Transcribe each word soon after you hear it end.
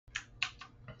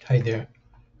Hi there.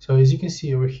 So as you can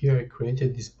see over here, I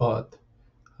created this bot,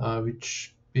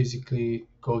 which basically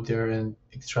go there and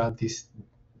extract this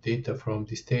data from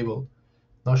this table.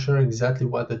 Not sure exactly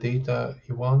what the data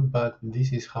you want, but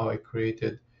this is how I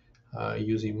created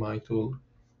using my tool.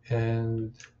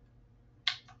 And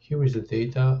here is the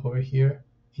data over here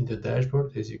in the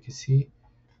dashboard, as you can see.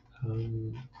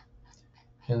 Um,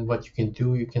 and what you can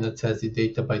do, you can access the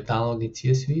data by downloading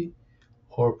CSV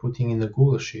or putting in a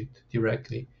Google Sheet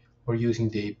directly or using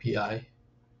the API.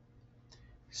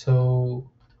 So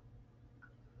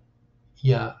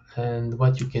yeah, and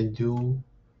what you can do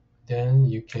then,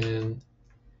 you can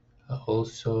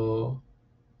also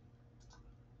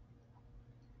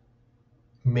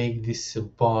make this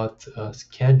bot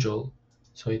schedule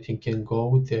so it can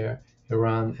go there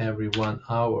around every 1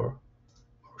 hour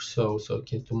or so it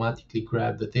can automatically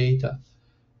grab the data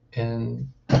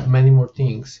and many more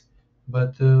things.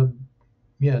 But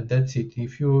yeah, that's it.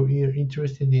 If you're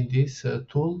interested in this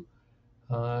tool,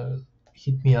 uh,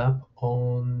 hit me up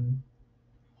on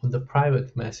the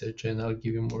private message and I'll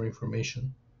give you more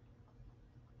information.